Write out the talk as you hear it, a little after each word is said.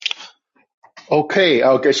Okay,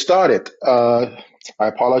 I'll get started. I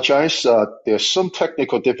apologize. There's some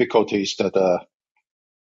technical difficulties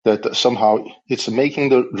that somehow it's making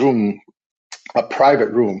the room a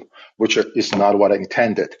private room, which is not what I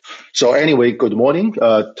intended. So anyway, good morning.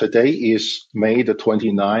 Today is May the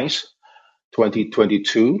 29th,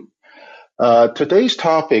 2022. Today's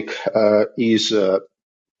topic is the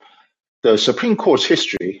Supreme Court's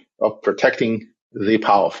history of protecting the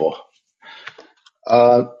powerful.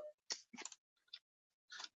 Uh,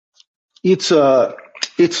 It's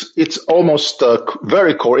it's almost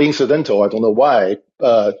very coincidental. I don't know why.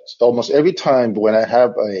 Almost every time when I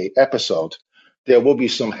have a episode, there will be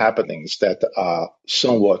some happenings that are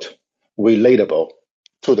somewhat relatable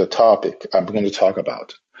to the topic I'm going to talk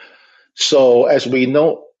about. So as we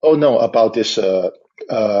know, all know about this uh,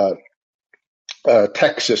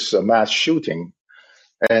 Texas mass shooting,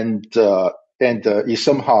 and you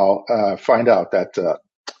somehow find out that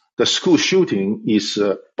the school shooting is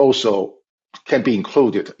also can be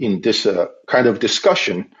included in this kind of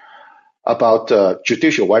discussion about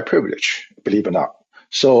judicial white privilege, believe it or not.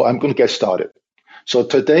 So I'm going to get started. So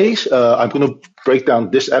today's I'm going to break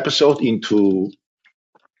down this episode into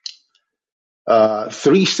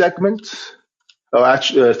three segments,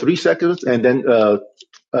 actually three segments, and then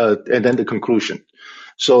the conclusion.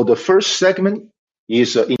 So the first segment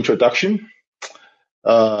is introduction.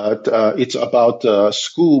 It's about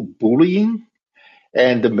school bullying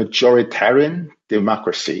and the majoritarian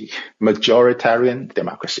democracy. Majoritarian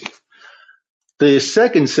democracy. The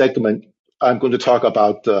second segment, I'm going to talk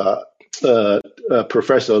about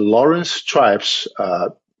Professor Lawrence Tribe's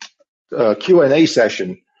Q&A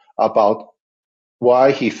session about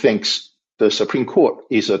why he thinks the Supreme Court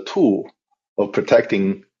is a tool of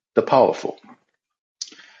protecting the powerful.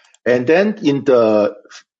 And then in the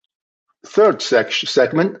third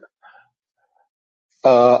segment,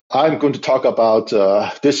 I'm going to talk about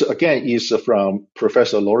this again is from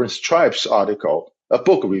Professor Lawrence Tribe's article, a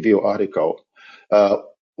book review article,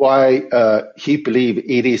 why he believes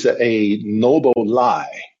it is a noble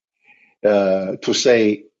lie to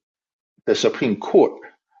say the Supreme Court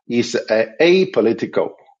is an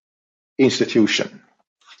apolitical institution.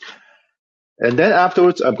 And then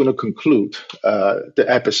afterwards, I'm going to conclude the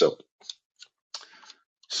episode.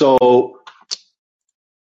 So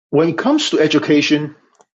when it comes to education,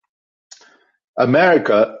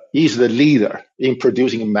 America is the leader in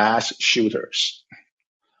producing mass shooters.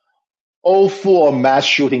 All four mass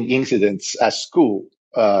shooting incidents at school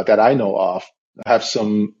that I know of have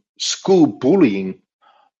some school bullying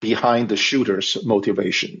behind the shooter's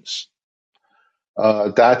motivations.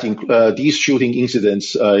 These shooting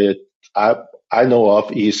incidents I know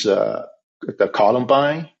of is the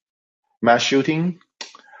Columbine mass shooting,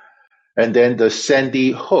 and then the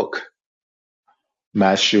Sandy Hook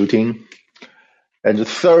mass shooting, and the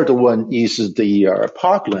third one is the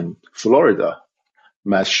Parkland, Florida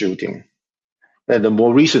mass shooting. And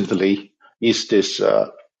more recently is this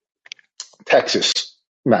Texas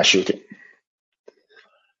mass shooting.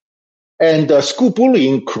 And school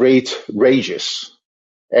bullying creates rages.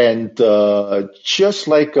 And just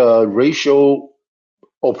like racial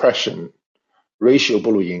oppression, racial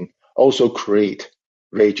bullying also create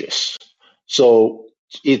rages. So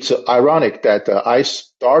it's ironic that I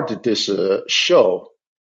started this show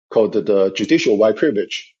called the Judicial White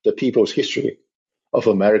Privilege, the People's History of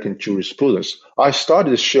American Jurisprudence. I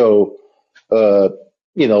started the show,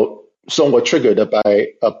 somewhat triggered by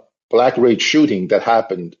a black race shooting that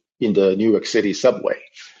happened in the New York City subway.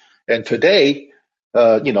 And today,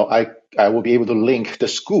 I will be able to link the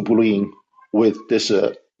school bullying with this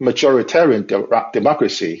majoritarian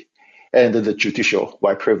democracy and the judicial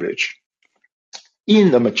white privilege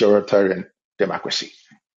in the majoritarian democracy.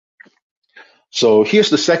 So here's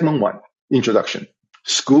the segment one, introduction,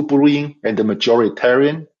 school bullying and the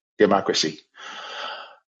majoritarian democracy.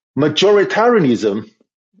 Majoritarianism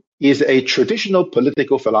is a traditional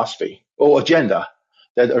political philosophy or agenda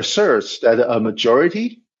that asserts that a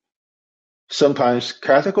majority, sometimes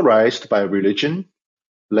categorized by religion,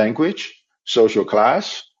 language, social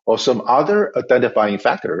class, or some other identifying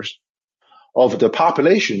factors of the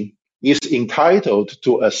population is entitled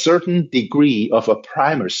to a certain degree of a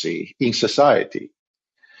primacy in society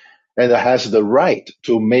and has the right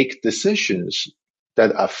to make decisions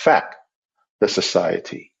that affect the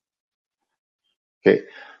society. Okay.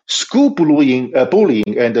 School bullying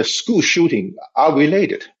and the school shooting are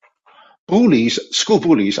related. School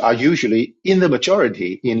bullies are usually in the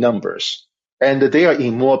majority in numbers, and they are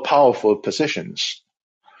in more powerful positions.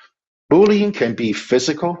 Bullying can be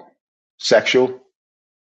physical, sexual,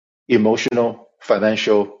 emotional,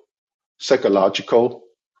 financial, psychological,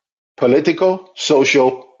 political,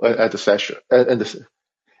 social, and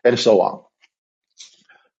so on.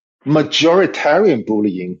 Majoritarian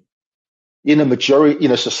bullying in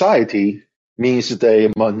a society means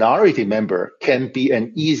the minority member can be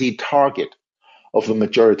an easy target of a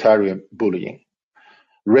majoritarian bullying.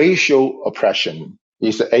 Racial oppression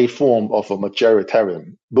is a form of a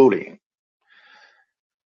majoritarian bullying.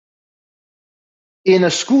 In a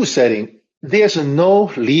school setting, there's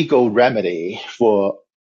no legal remedy for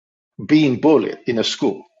being bullied in a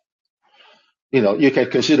school. You can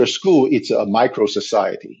consider school it's a micro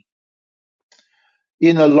society.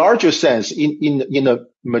 In a larger sense, in a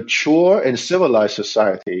mature and civilized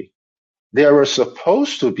society, there are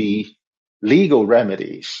supposed to be legal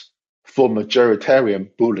remedies for majoritarian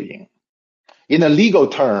bullying. In a legal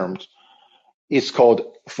terms, it's called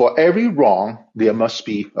for every wrong, there must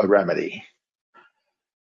be a remedy.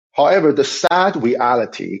 However, the sad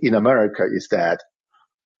reality in America is that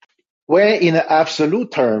when in an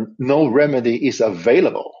absolute term, no remedy is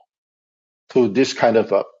available to this kind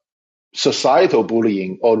of societal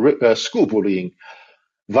bullying or school bullying,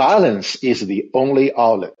 violence is the only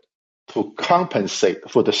outlet to compensate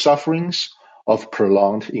for the sufferings of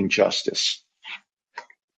prolonged injustice.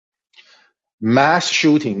 Mass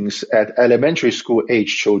shootings at elementary school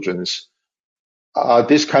age children are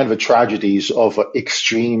this kind of tragedies of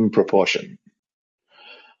extreme proportion.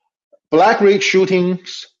 Black race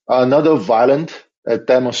shootings are another violent,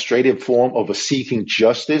 demonstrative form of seeking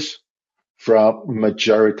justice from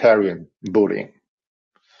majoritarian bullying.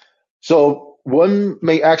 So one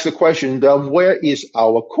may ask the question, then where is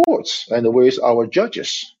our courts and where is our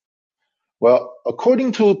judges? Well,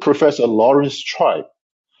 according to Professor Lawrence Tribe,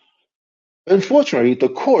 unfortunately, the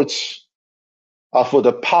courts are for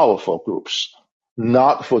the powerful groups,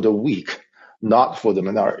 not for the weak, not for the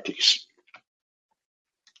minorities.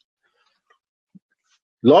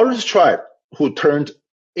 Lawrence Tribe, who turned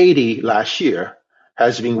 80 last year,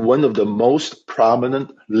 has been one of the most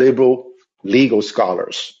prominent liberal legal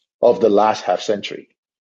scholars of the last half century.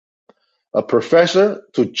 A professor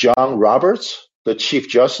to John Roberts, the Chief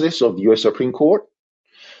Justice of the U.S. Supreme Court,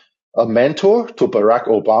 a mentor to Barack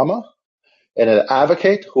Obama, and an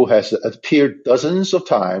advocate who has appeared dozens of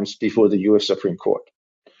times before the U.S. Supreme Court.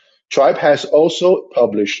 Tribe has also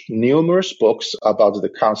published numerous books about the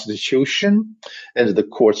Constitution and the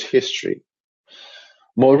court's history.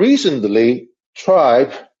 More recently,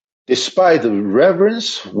 Tribe, despite the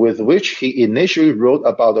reverence with which he initially wrote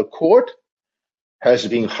about the court, has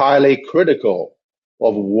been highly critical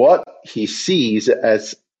of what he sees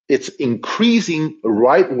as its increasing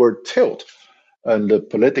rightward tilt and the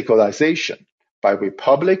politicalization by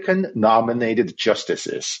Republican-nominated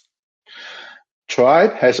justices.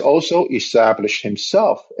 Tribe has also established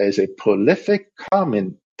himself as a prolific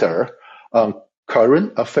commenter on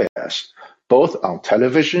current affairs, both on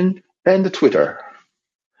television and Twitter.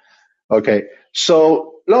 Okay,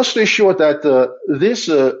 so long story short that this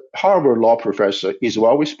Harvard law professor is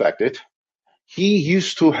well respected. He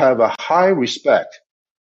used to have a high respect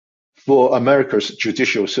for America's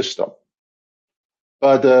judicial system.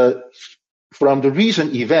 But from the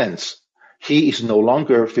recent events, he is no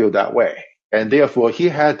longer feel that way. And therefore, he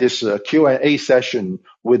had this Q&A session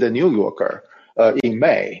with the New Yorker in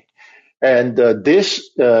May. And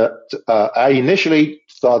I initially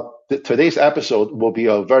thought that today's episode will be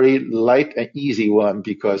a very light and easy one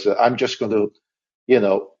because I'm just going to,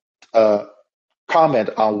 comment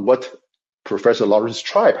on what Professor Lawrence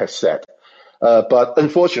Tribe has said. But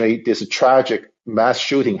unfortunately, this tragic mass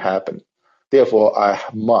shooting happened. Therefore, I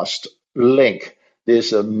must link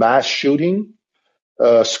this mass shooting,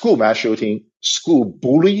 school mass shooting, school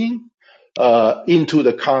bullying into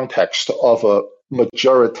the context of a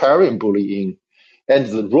majoritarian bullying and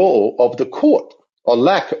the role of the court or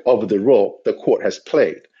lack of the role the court has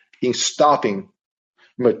played in stopping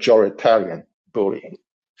majoritarian bullying.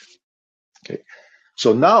 Okay,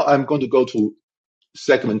 so now I'm going to go to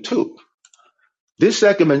segment 2. This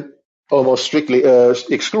segment almost strictly,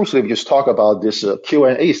 exclusively just talk about this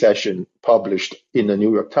Q&A session published in the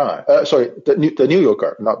New York Times. The New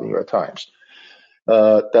Yorker, not the New York Times.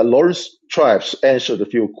 That Lawrence Tribe answered a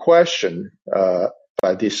few questions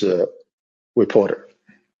by this reporter.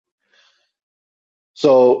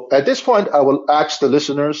 So at this point, I will ask the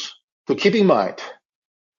listeners to keep in mind,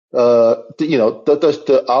 our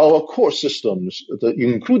court systems,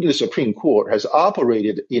 including the Supreme Court, has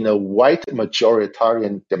operated in a white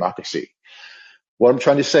majoritarian democracy. What I'm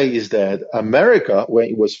trying to say is that America, when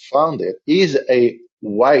it was founded, is a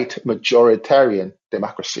white majoritarian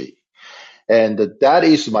democracy. And that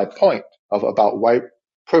is my point about white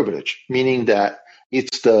privilege, meaning that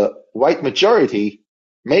it's the white majority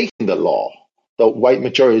making the law, the white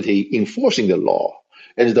majority enforcing the law,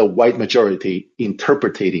 and the white majority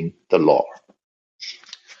interpreting the law.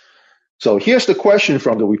 So here's the question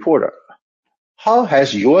from the reporter. How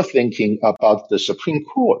has your thinking about the Supreme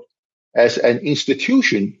Court as an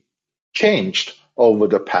institution changed over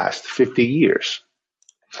the past 50 years?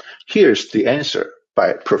 Here's the answer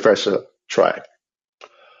by Professor Tribe.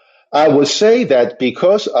 I would say that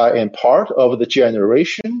because I am part of the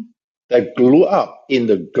generation that grew up in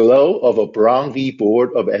the glow of a Brown v.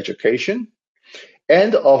 Board of Education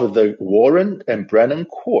and of the Warren and Brennan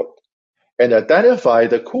Court, and identify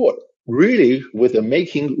the court really with the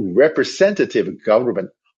making representative government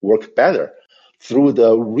work better through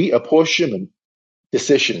the reapportionment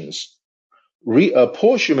decisions.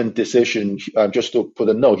 Reapportionment decision, just to put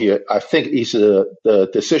a note here, I think is the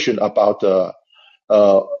decision about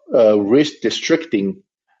redistricting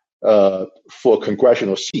for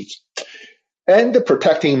congressional seats and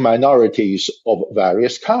protecting minorities of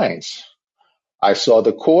various kinds. I saw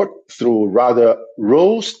the court through rather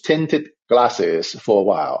rose-tinted glasses for a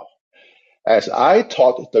while. As I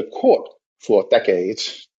taught the court for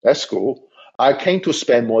decades at school, I came to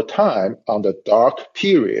spend more time on the dark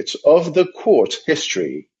periods of the court's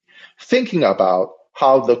history, thinking about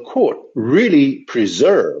how the court really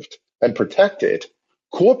preserved and protected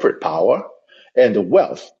corporate power and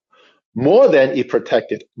wealth more than it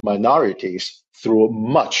protected minorities through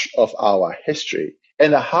much of our history,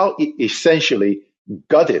 and how it essentially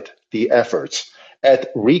gutted the efforts at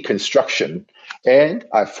Reconstruction. And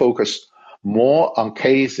I focused more on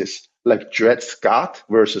cases like Dred Scott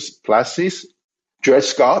versus Plessy, Dred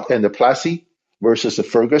Scott and the Plessy versus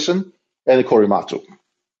Ferguson and Korematsu.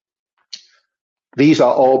 These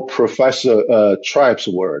are all Professor Tribe's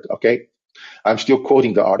words, okay? I'm still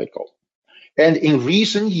quoting the article. And in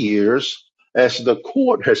recent years, as the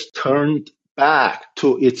court has turned back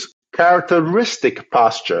to its characteristic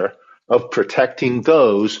posture of protecting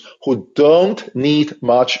those who don't need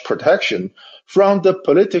much protection from the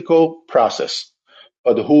political process,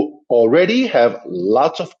 but who already have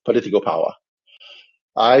lots of political power,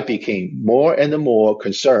 I became more and more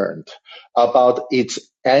concerned about its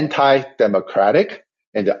anti-democratic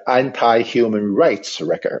and anti-human rights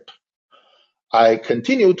record. I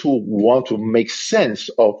continue to want to make sense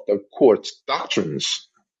of the court's doctrines.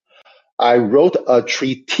 I wrote a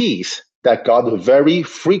treatise that got very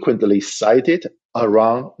frequently cited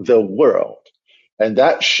around the world, and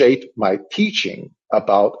that shaped my teaching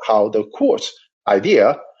about how the court's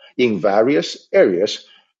idea in various areas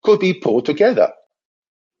could be pulled together.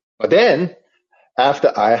 But then,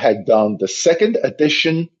 after I had done the second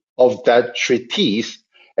edition of that treatise,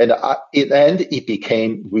 and it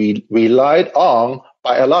became relied on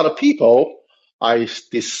by a lot of people, I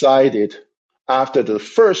decided after the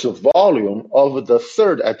first volume of the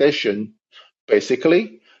third edition,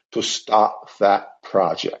 basically, to start that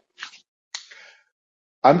project.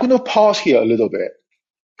 I'm going to pause here a little bit.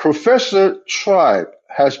 Professor Tribe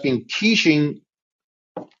has been teaching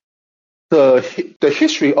the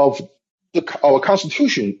history of our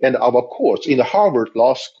Constitution and our courts in the Harvard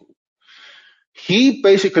Law School. He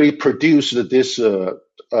basically produced this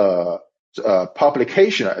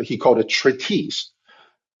publication, he called it treatise,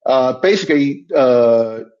 basically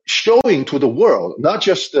showing to the world, not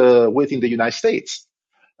just within the United States,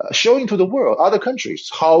 showing to the world, other countries,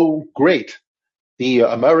 how great the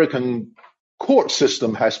American court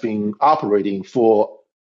system has been operating for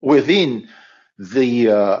within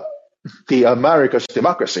the America's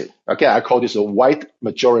democracy. Again, I call this a white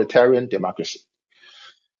majoritarian democracy.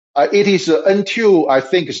 It is until I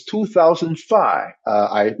think it's 2005,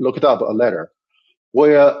 I looked up a letter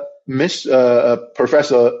where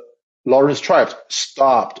Professor Lawrence Tribe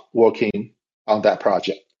stopped working on that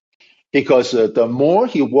project because the more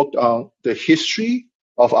he worked on the history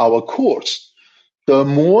of our courts, the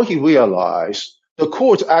more he realized the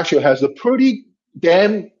court actually has a pretty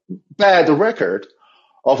damn bad record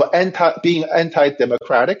of being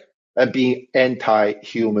anti-democratic and being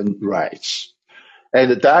anti-human rights.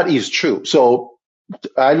 And that is true. So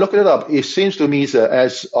I looked it up. It seems to me that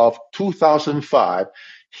as of 2005,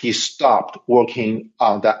 he stopped working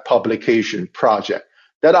on that publication project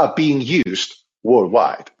that are being used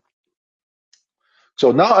worldwide.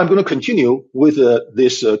 So now I'm going to continue with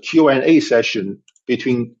this Q&A session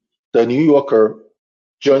between the New Yorker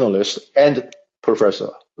journalist and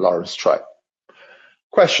Professor Lawrence Tribe.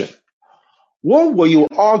 Question: what were you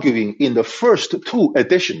arguing in the first two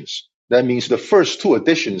editions? That means the first two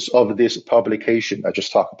editions of this publication I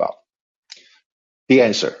just talked about. The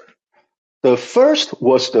answer: the first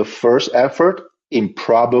was the first effort in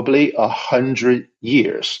probably 100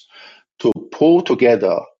 years to pull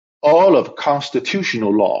together all of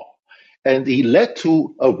constitutional law, and it led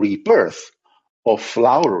to a rebirth or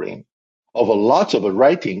flowering of a lot of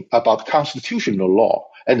writing about constitutional law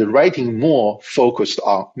and writing more focused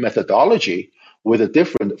on methodology with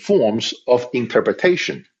different forms of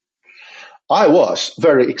interpretation. I was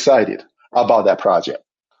very excited about that project,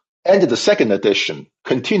 and the second edition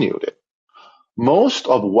continued it. Most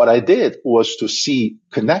of what I did was to see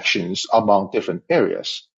connections among different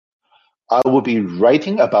areas. I would be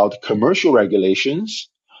writing about commercial regulations.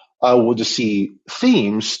 I would see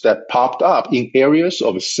themes that popped up in areas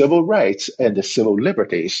of civil rights and civil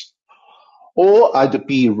liberties. Or I'd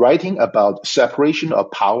be writing about separation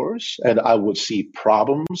of powers, and I would see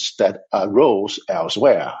problems that arose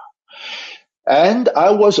elsewhere. And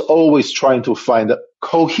I was always trying to find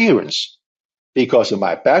coherence because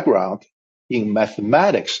my background in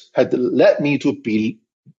mathematics had led me to be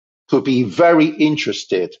very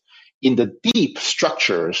interested in the deep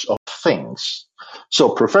structures of things.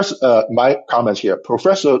 So, my comments here.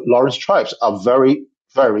 Professor Lawrence Tripes, a very,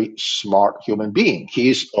 very smart human being. He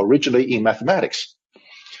is originally in mathematics.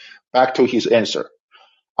 Back to his answer.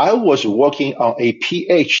 I was working on a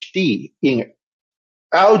PhD in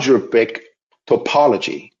algebraic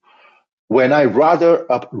topology when I rather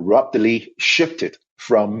abruptly shifted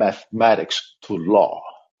from mathematics to law.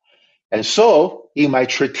 And so, in my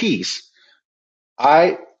treatise,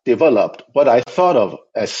 I developed what I thought of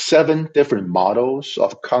as 7 different models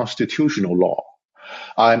of constitutional law.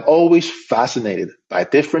 I'm always fascinated by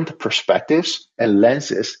different perspectives and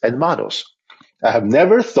lenses and models. I have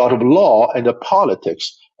never thought of law and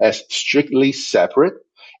politics as strictly separate,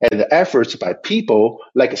 and the efforts by people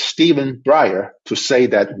like Stephen Breyer to say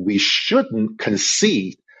that we shouldn't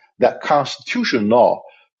concede that constitutional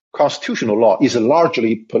law is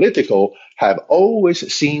largely political have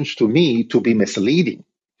always seemed to me to be misleading.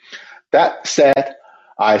 That said,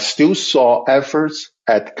 I still saw efforts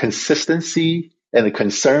at consistency and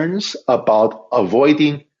concerns about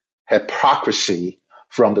avoiding hypocrisy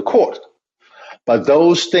from the court. But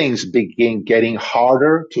those things begin getting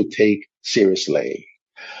harder to take seriously.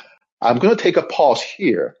 I'm going to take a pause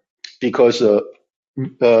here because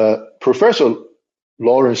Professor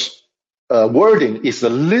Lawrence wording is a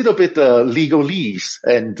little bit legalese,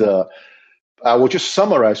 and I will just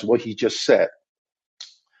summarize what he just said.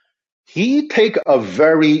 He take a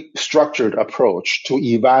very structured approach to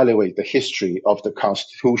evaluate the history of the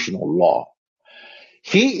constitutional law.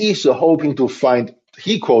 He is hoping to find,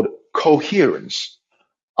 he called, coherence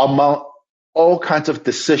among all kinds of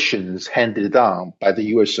decisions handed down by the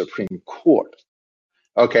U.S. Supreme Court.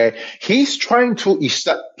 Okay, he's trying to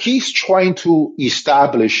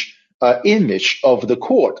establish an image of the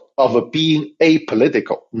court of being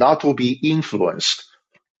apolitical, not to be influenced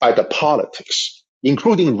by the politics,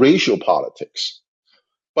 including racial politics.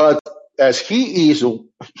 But as he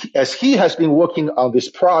has been working on this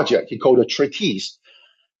project, he called a treatise,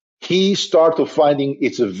 he started finding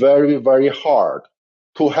it's very, very hard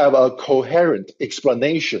to have a coherent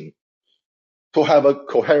explanation, to have a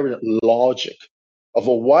coherent logic of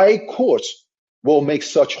why courts will make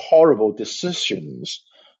such horrible decisions,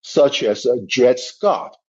 such as Dred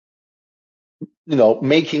Scott,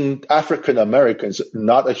 making African Americans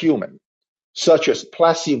not a human, such as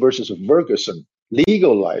Plessy versus Ferguson,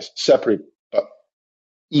 legalized separate but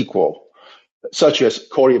equal, such as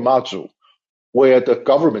Korematsu, where the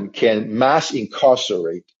government can mass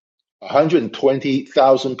incarcerate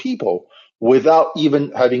 120,000 people without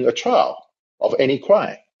even having a trial of any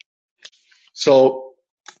crime. So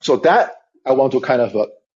that I want to kind of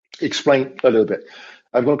explain a little bit.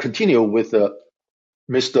 I'm going to continue with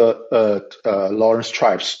Mr. Lawrence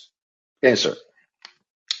Tripes' answer.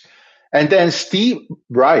 And then Steve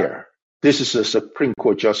Breyer, this is a Supreme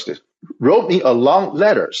Court justice, wrote me a long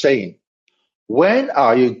letter saying, when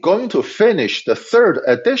are you going to finish the 3rd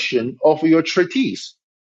edition of your treatise?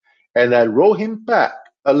 And I wrote him back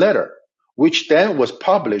a letter, which then was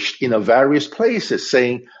published in various places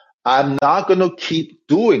saying, I'm not going to keep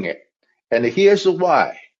doing it. And here's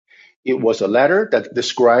why. It was a letter that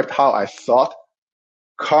described how I thought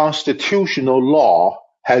constitutional law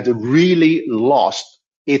had really lost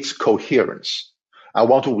its coherence. I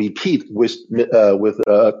want to repeat with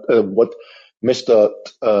what Mr.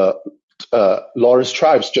 Lawrence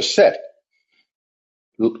Tripes just said.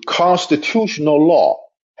 Constitutional law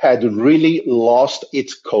had really lost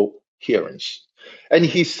its coherence. And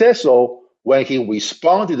he said so when he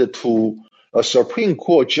responded to a Supreme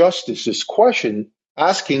Court justice's question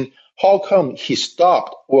asking how come he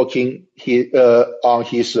stopped working on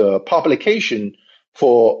his publication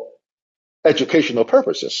for educational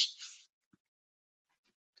purposes.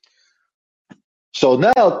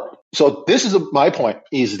 So this is my point,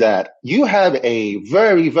 is that you have a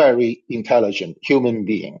very, very intelligent human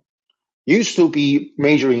being, used to be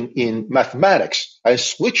majoring in mathematics, and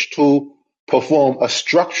switched to perform a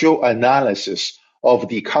structural analysis of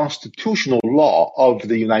the constitutional law of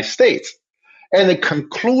the United States, and it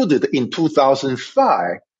concluded in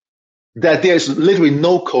 2005 that there's literally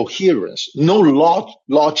no coherence, no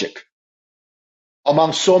logic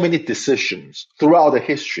among so many decisions throughout the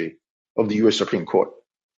history of the US Supreme Court.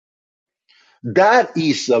 That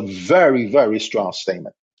is a very, very strong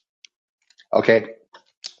statement. Okay,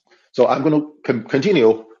 so I'm going to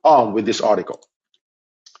continue on with this article.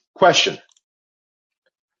 Question.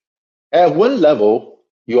 At one level,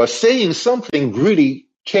 you are saying something really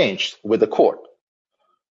changed with the court.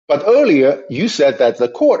 But earlier, you said that the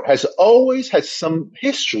court has always had some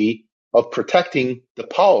history of protecting the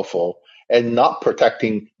powerful and not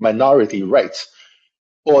protecting minority rights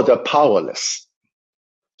or the powerless.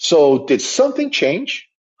 So did something change?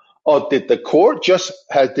 Or did the court just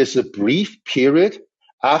have this brief period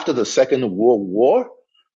after the Second World War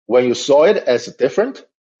when you saw it as different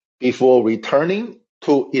before returning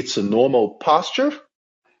to its normal posture?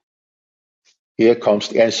 Here comes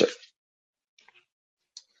the answer.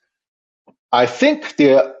 I think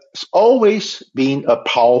there's always been a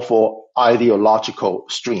powerful ideological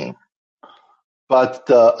stream, but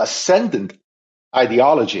the ascendant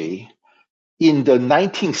ideology in the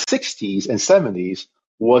 1960s and 70s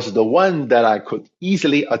was the one that I could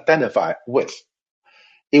easily identify with.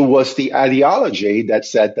 It was the ideology that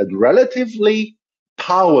said that relatively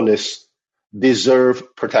powerless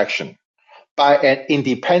deserve protection by an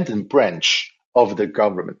independent branch of the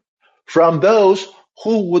government from those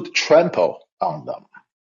who would trample on them.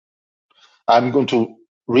 I'm going to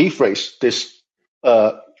rephrase this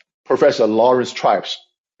Professor Lawrence Tribe's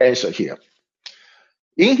answer here.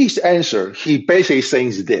 In his answer, he basically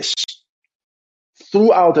says this.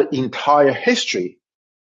 Throughout the entire history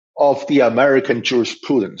of the American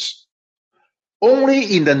jurisprudence,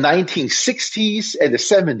 only in the 1960s and the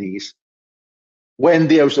 70s, when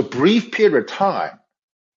there was a brief period of time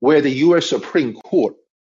where the US Supreme Court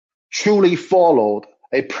truly followed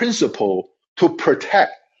a principle to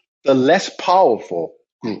protect the less powerful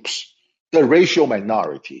groups, the racial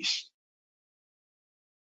minorities.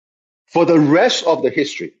 For the rest of the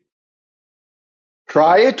history,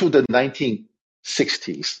 prior to the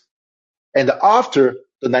 1960s and after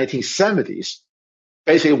the 1970s,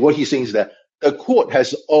 basically what he's saying is that the court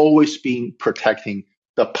has always been protecting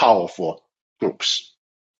the powerful groups.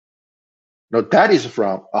 Now, that is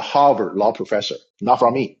from a Harvard law professor, not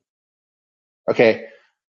from me. Okay,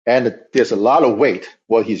 and there's a lot of weight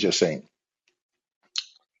what he's just saying.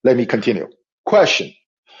 Let me continue. Question.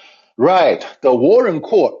 Right, the Warren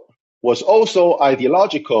Court was also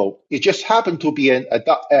ideological. It just happened to be an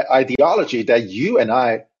ideology that you and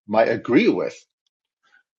I might agree with.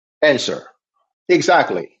 Answer.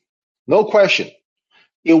 Exactly. No question.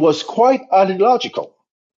 It was quite ideological.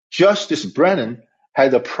 Justice Brennan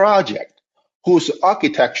had a project whose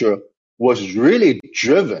architecture was really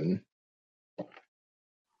driven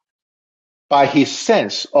by his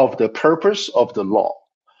sense of the purpose of the law.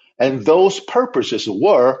 And those purposes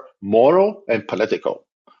were moral and political.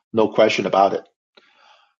 No question about it.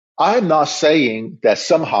 I'm not saying that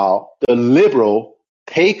somehow the liberal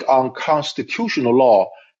take on constitutional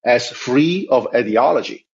law as free of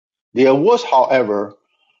ideology. There was, however,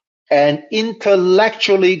 an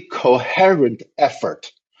intellectually coherent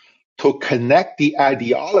effort to connect the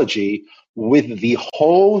ideology with the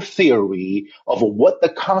whole theory of what the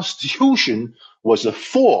Constitution was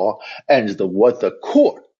for and what the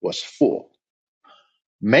court was for.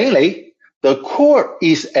 Mainly, the court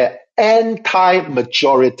is an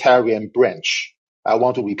anti-majoritarian branch. I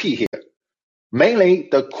want to repeat here. Mainly,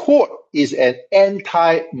 the court is an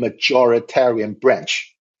anti-majoritarian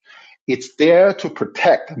branch. It's there to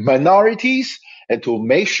protect minorities and to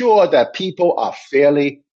make sure that people are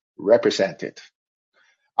fairly represented.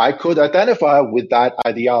 I could identify with that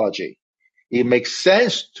ideology. It makes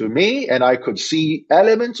sense to me, and I could see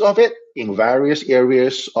elements of it in various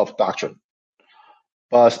areas of doctrine.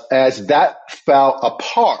 But as that fell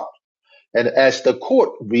apart, and as the court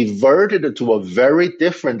reverted to a very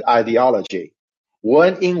different ideology,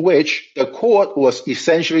 one in which the court was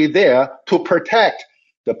essentially there to protect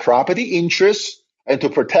the property interests and to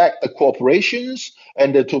protect the corporations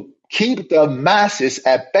and to keep the masses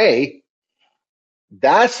at bay,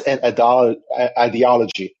 that's an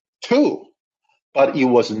ideology too. But it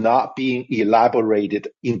was not being elaborated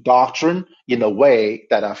in doctrine in a way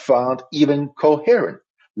that I found even coherent,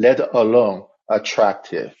 let alone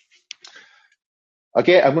attractive.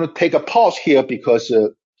 Again, I'm going to take a pause here because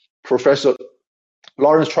Professor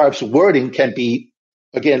Lawrence Tribe's wording can be,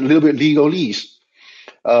 again, a little bit legalese.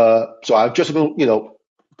 So I'm just going to,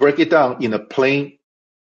 break it down in a plain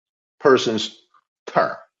person's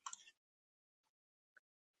term.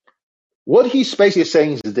 What he's basically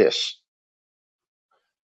saying is this.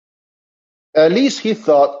 At least he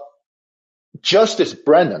thought Justice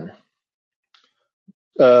Brennan,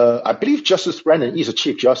 I believe Justice Brennan is a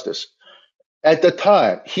Chief Justice. At the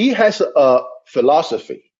time, he has a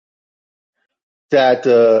philosophy that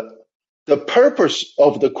the purpose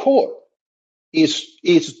of the court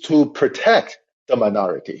is to protect the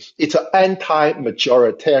minorities. It's an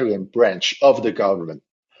anti-majoritarian branch of the government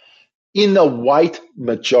in a white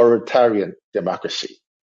majoritarian democracy.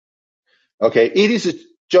 Okay, it is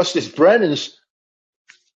Justice Brennan's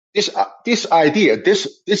this idea,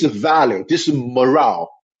 this value, this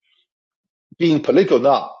morale, being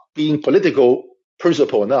political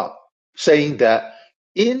principle now, saying that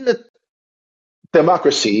in the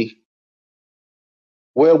democracy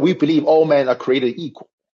where we believe all men are created equal,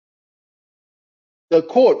 the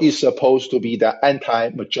court is supposed to be the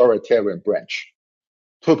anti-majoritarian branch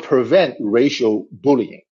to prevent racial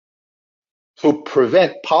bullying, to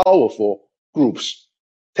prevent powerful groups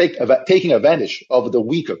taking advantage of the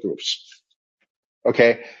weaker groups.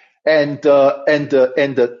 Okay, and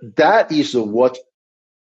that is what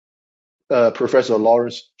Professor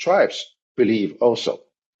Lawrence Tribes believe also,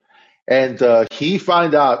 and he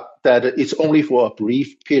found out that it's only for a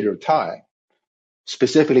brief period of time,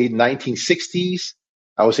 specifically 1960s,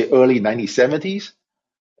 I would say early 1970s,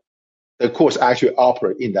 the courts actually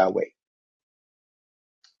operate in that way.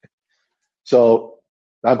 So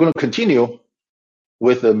I'm going to continue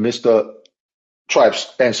with Mr.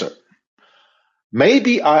 Tribe's answer.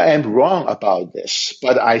 Maybe I am wrong about this,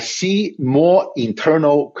 but I see more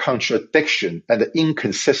internal contradiction and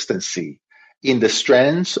inconsistency in the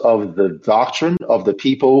strands of the doctrine of the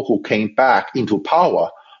people who came back into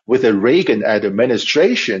power with the Reagan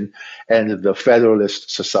administration and the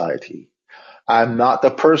Federalist Society. I'm not the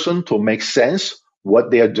person to make sense what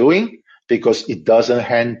they are doing because it doesn't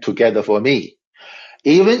hang together for me.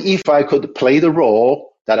 Even if I could play the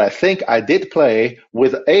role that I think I did play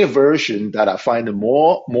with a version that I find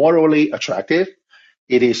more morally attractive,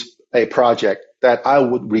 it is a project that I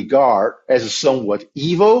would regard as somewhat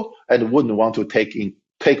evil and wouldn't want to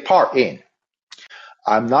take part in.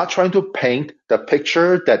 I'm not trying to paint the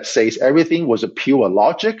picture that says everything was a pure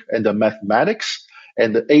logic and the mathematics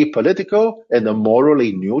and the apolitical and the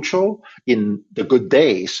morally neutral in the good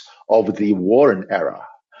days of the Warren era.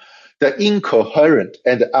 The incoherent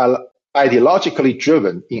and ideologically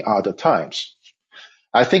driven in other times.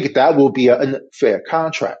 I think that will be an unfair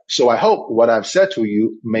contract. So I hope what I've said to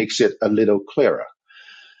you makes it a little clearer.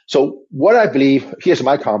 So what I believe, here's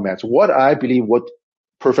my comments. What I believe what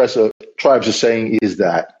Professor Tribes is saying is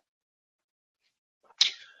that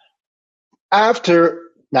after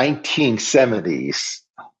 1970s,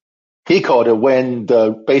 he called it when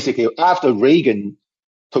basically after Reagan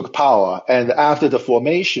took power and after the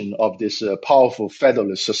formation of this powerful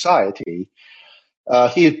Federalist Society,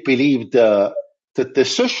 he believed the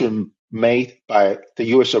decision made by the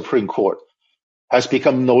U.S. Supreme Court has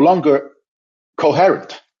become no longer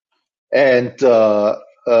coherent, and they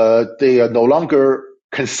are no longer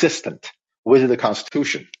consistent with the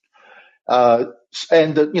Constitution.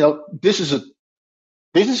 This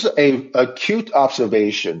is a acute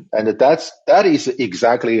observation, and that is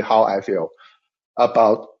exactly how I feel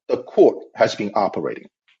about the court has been operating.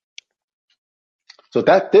 So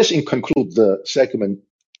this concludes the segment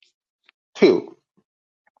 2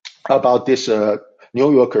 about this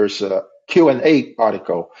New Yorker's Q&A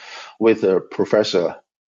article with Professor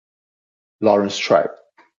Lawrence Tribe.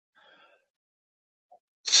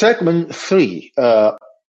 Segment 3, I'm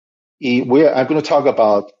going to talk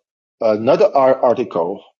about another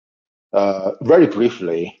article very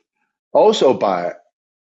briefly, also by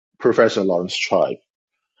Professor Lawrence Tribe.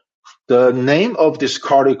 The name of this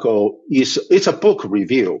article it's a book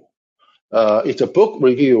review. It's a book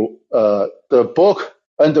review. The book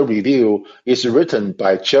under review is written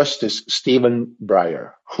by Justice Stephen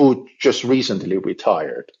Breyer, who just recently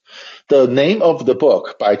retired. The name of the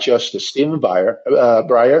book by Justice Stephen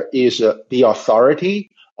Breyer is The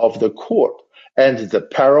Authority of the Court and the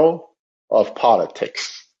Peril of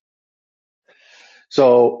Politics.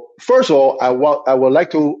 So first of all, I would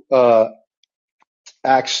like to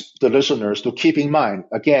ask the listeners to keep in mind,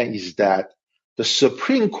 again, is that the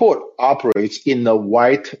Supreme Court operates in a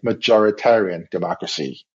white majoritarian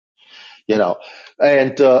democracy,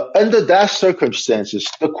 and under that circumstances,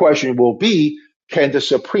 the question will be, can the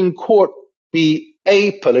Supreme Court be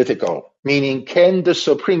apolitical, meaning can the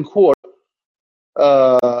Supreme Court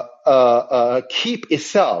keep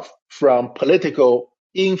itself from political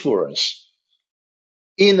influence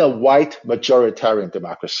in a white majoritarian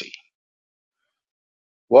democracy?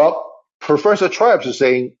 Well, Professor Tribes is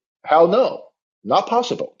saying, hell no, not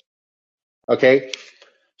possible. Okay,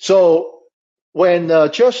 so when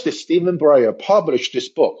Justice Stephen Breyer published this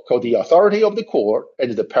book called The Authority of the Court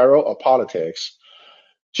and the Peril of Politics,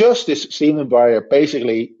 Justice Stephen Breyer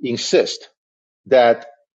basically insists that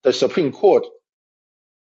the Supreme Court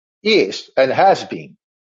is and has been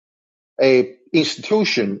an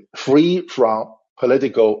institution free from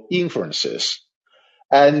political influences.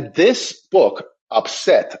 And this book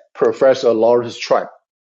upset Professor Lawrence Tribe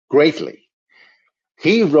greatly.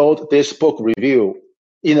 He wrote this book review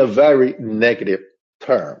in a very negative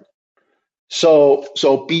term. So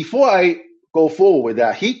before I go forward with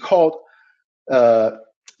that, he called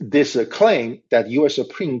this claim that U.S.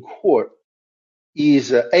 Supreme Court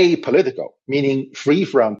is apolitical, meaning free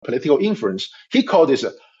from political influence. He called this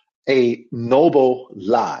a noble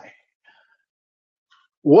lie.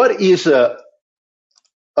 What is a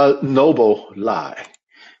noble lie?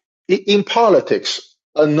 In politics,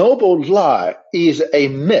 a noble lie is a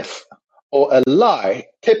myth or a lie,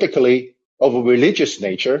 typically of a religious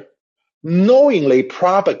nature, knowingly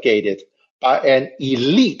propagated by an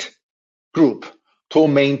elite group to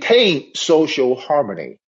maintain social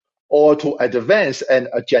harmony or to advance an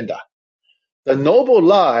agenda. The noble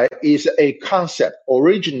lie is a concept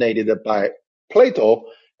originated by Plato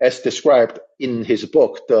as described in his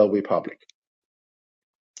book, The Republic.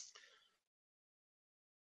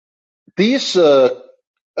 These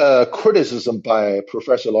criticism by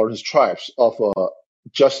Professor Lawrence Tribes of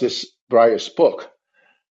Justice Breyer's book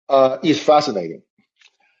is fascinating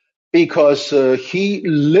because he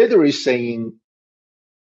literally saying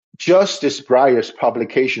Justice Breyer's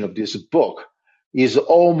publication of this book is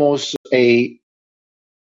almost an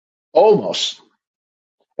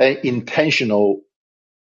intentional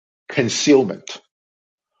concealment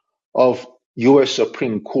of U.S.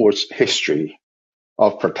 Supreme Court's history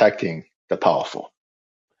of protecting the powerful.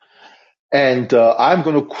 And I'm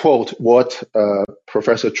going to quote what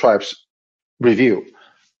Professor Tribes review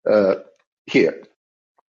here.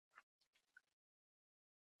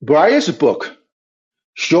 Breyer's book,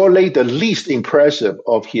 surely the least impressive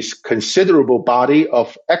of his considerable body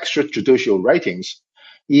of extrajudicial writings,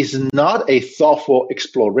 is not a thoughtful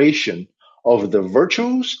exploration of the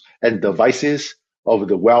virtues and the vices of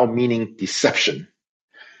the well-meaning deception.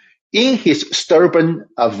 In his stubborn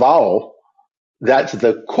avowal that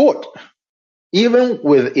the court, even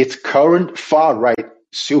with its current far-right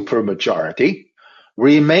supermajority,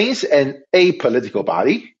 remains an apolitical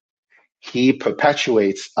body, he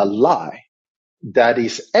perpetuates a lie that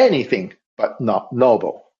is anything but not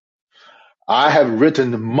noble. I have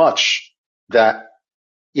written much that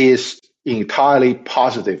is entirely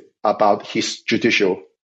positive about his judicial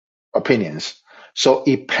opinions, so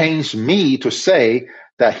it pains me to say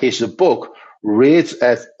that his book reads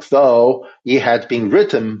as though it had been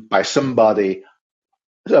written by someone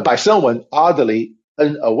utterly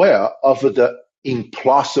unaware of the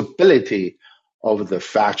implausibility of the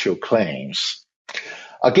factual claims.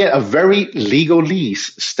 Again, a very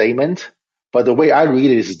legalese statement, but the way I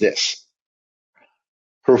read it is this.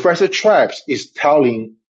 Professor Tribes is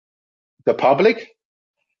telling the public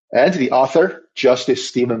and the author, Justice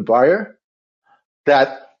Stephen Breyer,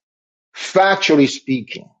 that factually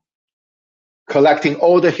speaking, collecting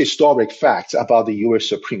all the historic facts about the U.S.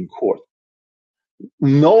 Supreme Court,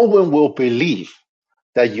 no one will believe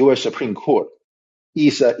that U.S. Supreme Court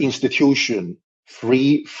is an institution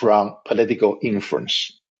free from political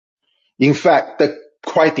influence. In fact,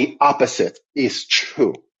 quite the opposite is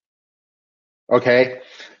true. Okay,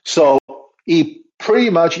 so it pretty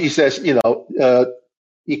much, he says,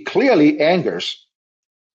 it clearly angers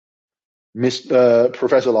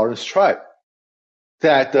Professor Lawrence Tribe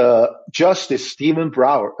that Justice Stephen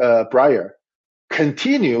Breyer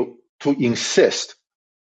continue to insist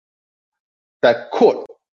that court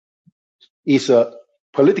is a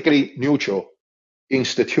politically neutral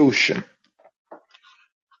institution.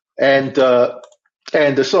 And so,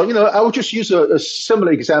 I would just use a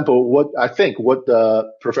similar example. What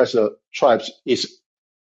Professor Tribes is,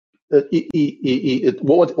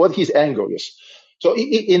 what his angle is. So,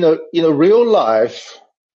 in a real life,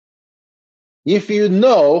 if you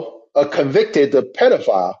know a convicted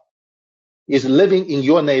pedophile is living in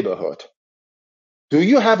your neighborhood, do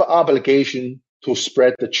you have an obligation to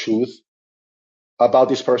spread the truth about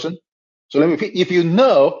this person? So let me repeat, if you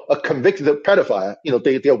know a convicted pedophile,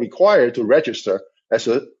 they're required to register as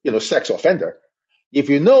a sex offender. If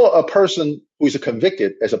you know a person who is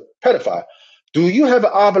convicted as a pedophile, do you have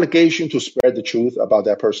an obligation to spread the truth about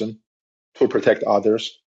that person to protect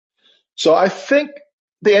others? So I think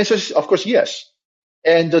the answer is, of course, yes.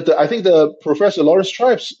 And I think the Professor Lawrence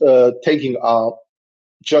Tribe's taking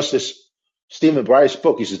Justice Stephen Breyer's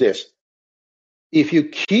book is this. If you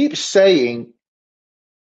keep saying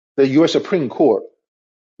the U.S. Supreme Court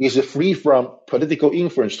is free from political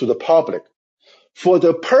influence to the public for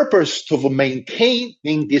the purpose of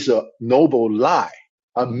maintaining this noble lie,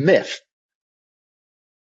 a myth,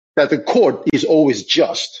 that the court is always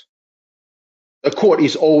just, the court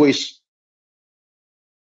is always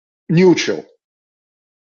neutral,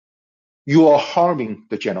 you are harming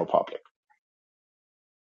the general public.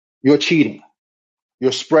 You're cheating.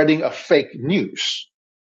 You're spreading a fake news,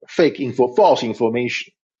 false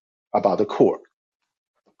information about the court.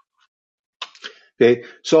 Okay,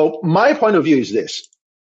 so my point of view is this.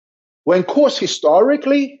 When courts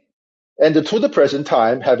historically and to the present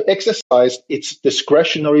time have exercised its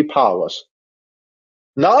discretionary powers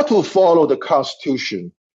not to follow the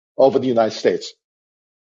Constitution of the United States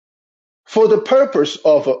for the purpose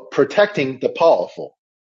of protecting the powerful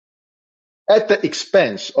at the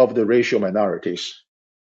expense of the racial minorities,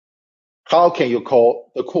 how can you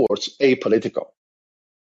call the courts apolitical?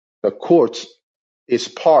 The courts is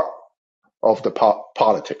part of the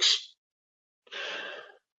politics.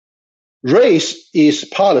 Race is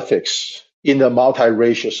politics in a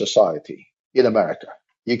multiracial society in America.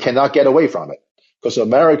 You cannot get away from it because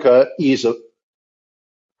America is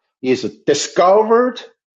discovered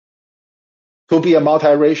to be a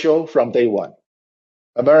multiracial from day one.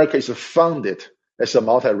 America is founded as a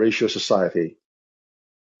multiracial society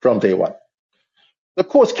from day one. The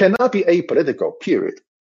courts cannot be apolitical, period.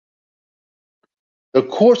 The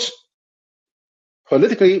courts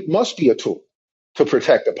politically must be a tool to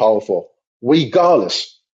protect the powerful,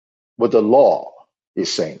 regardless what the law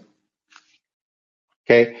is saying.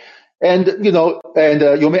 Okay, and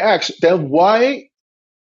you may ask, then why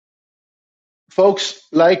folks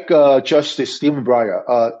like Justice Stephen Breyer,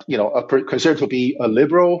 considered to be a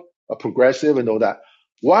liberal, a progressive, and all that,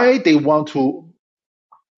 why they want to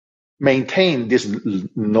maintain this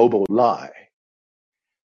noble lie?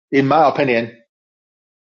 In my opinion,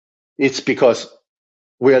 it's because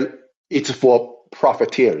it's for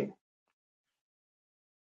profiteering.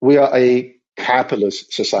 We are a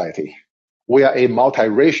capitalist society. We are a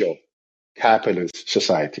multiracial capitalist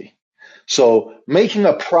society. So making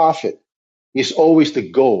a profit is always the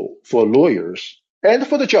goal for lawyers and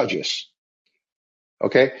for the judges.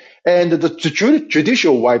 Okay? And the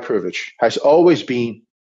judicial white privilege has always been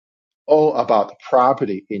all about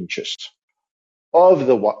property interest of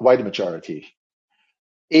the white majority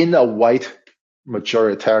in a white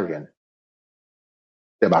majoritarian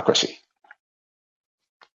democracy.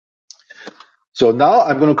 So now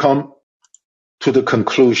I'm going to come to the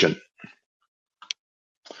conclusion.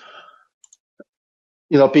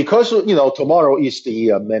 Because tomorrow is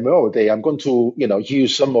the Memorial Day, I'm going to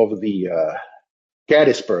use some of the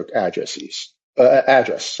Gettysburg address,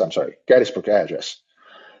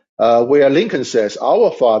 where Lincoln says,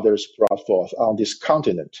 "Our fathers brought forth on this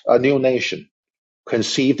continent a new nation,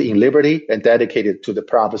 conceived in liberty and dedicated to the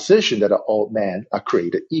proposition that all men are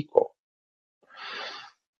created equal."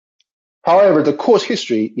 However, the court's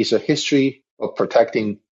history is a history of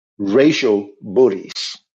protecting racial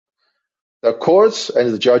bullies. The courts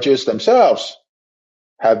and the judges themselves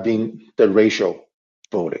have been the racial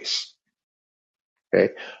bullies.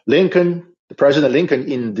 Okay, President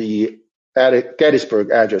Lincoln in the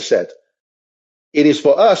Gettysburg Address said, "It is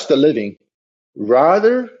for us the living,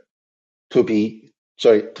 it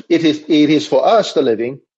is for us the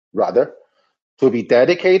living, rather, to be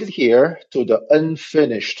dedicated here to the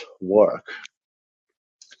unfinished work."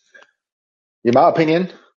 In my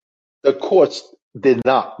opinion, the courts did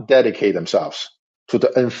not dedicate themselves to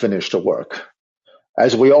the unfinished work.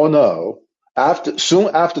 As we all know, soon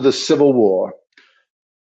after the Civil War,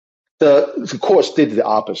 the courts did the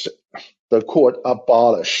opposite. The court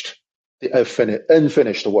abolished the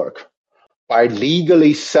unfinished work by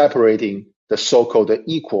legally separating the so-called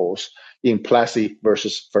equals in Plessy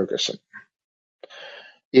versus Ferguson.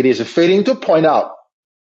 It is fitting to point out,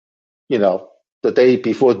 the day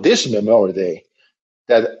before this Memorial Day,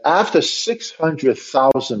 that after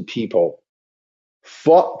 600,000 people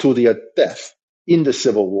fought to their death in the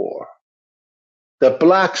Civil War, the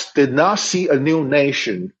blacks did not see a new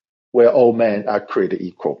nation where all men are created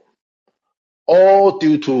equal, all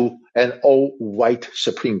due to an all-white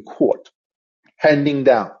Supreme Court handing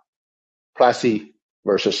down Plessy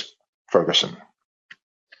versus Ferguson.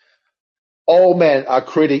 All men are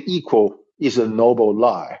created equal is a noble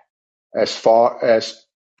lie as far as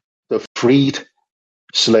the freed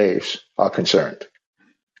slaves are concerned.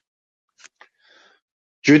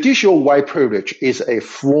 Judicial white privilege is a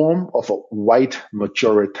form of white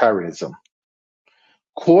majoritarianism.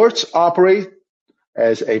 Courts operate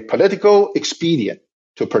as a political expedient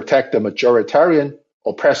to protect the majoritarian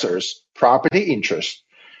oppressor's property interests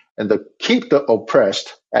and to keep the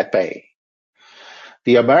oppressed at bay.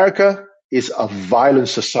 The America is a violent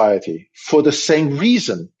society. For the same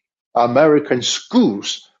reason, American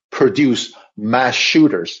schools produce mass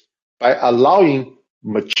shooters by allowing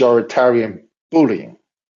majoritarian bullying.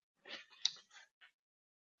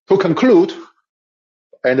 To conclude,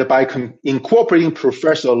 and by incorporating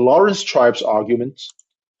Professor Lawrence Tribe's arguments,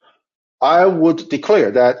 I would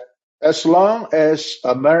declare that as long as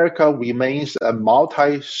America remains a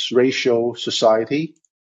multiracial society,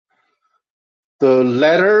 the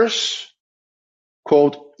letters,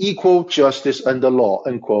 quote, equal justice under law,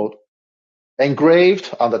 unquote,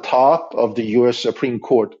 engraved on the top of the U.S. Supreme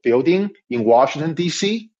Court building in Washington,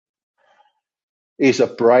 D.C., is a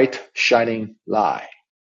bright, shining lie.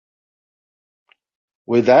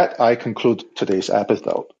 With that, I conclude today's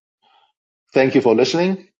episode. Thank you for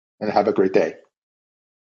listening, and have a great day.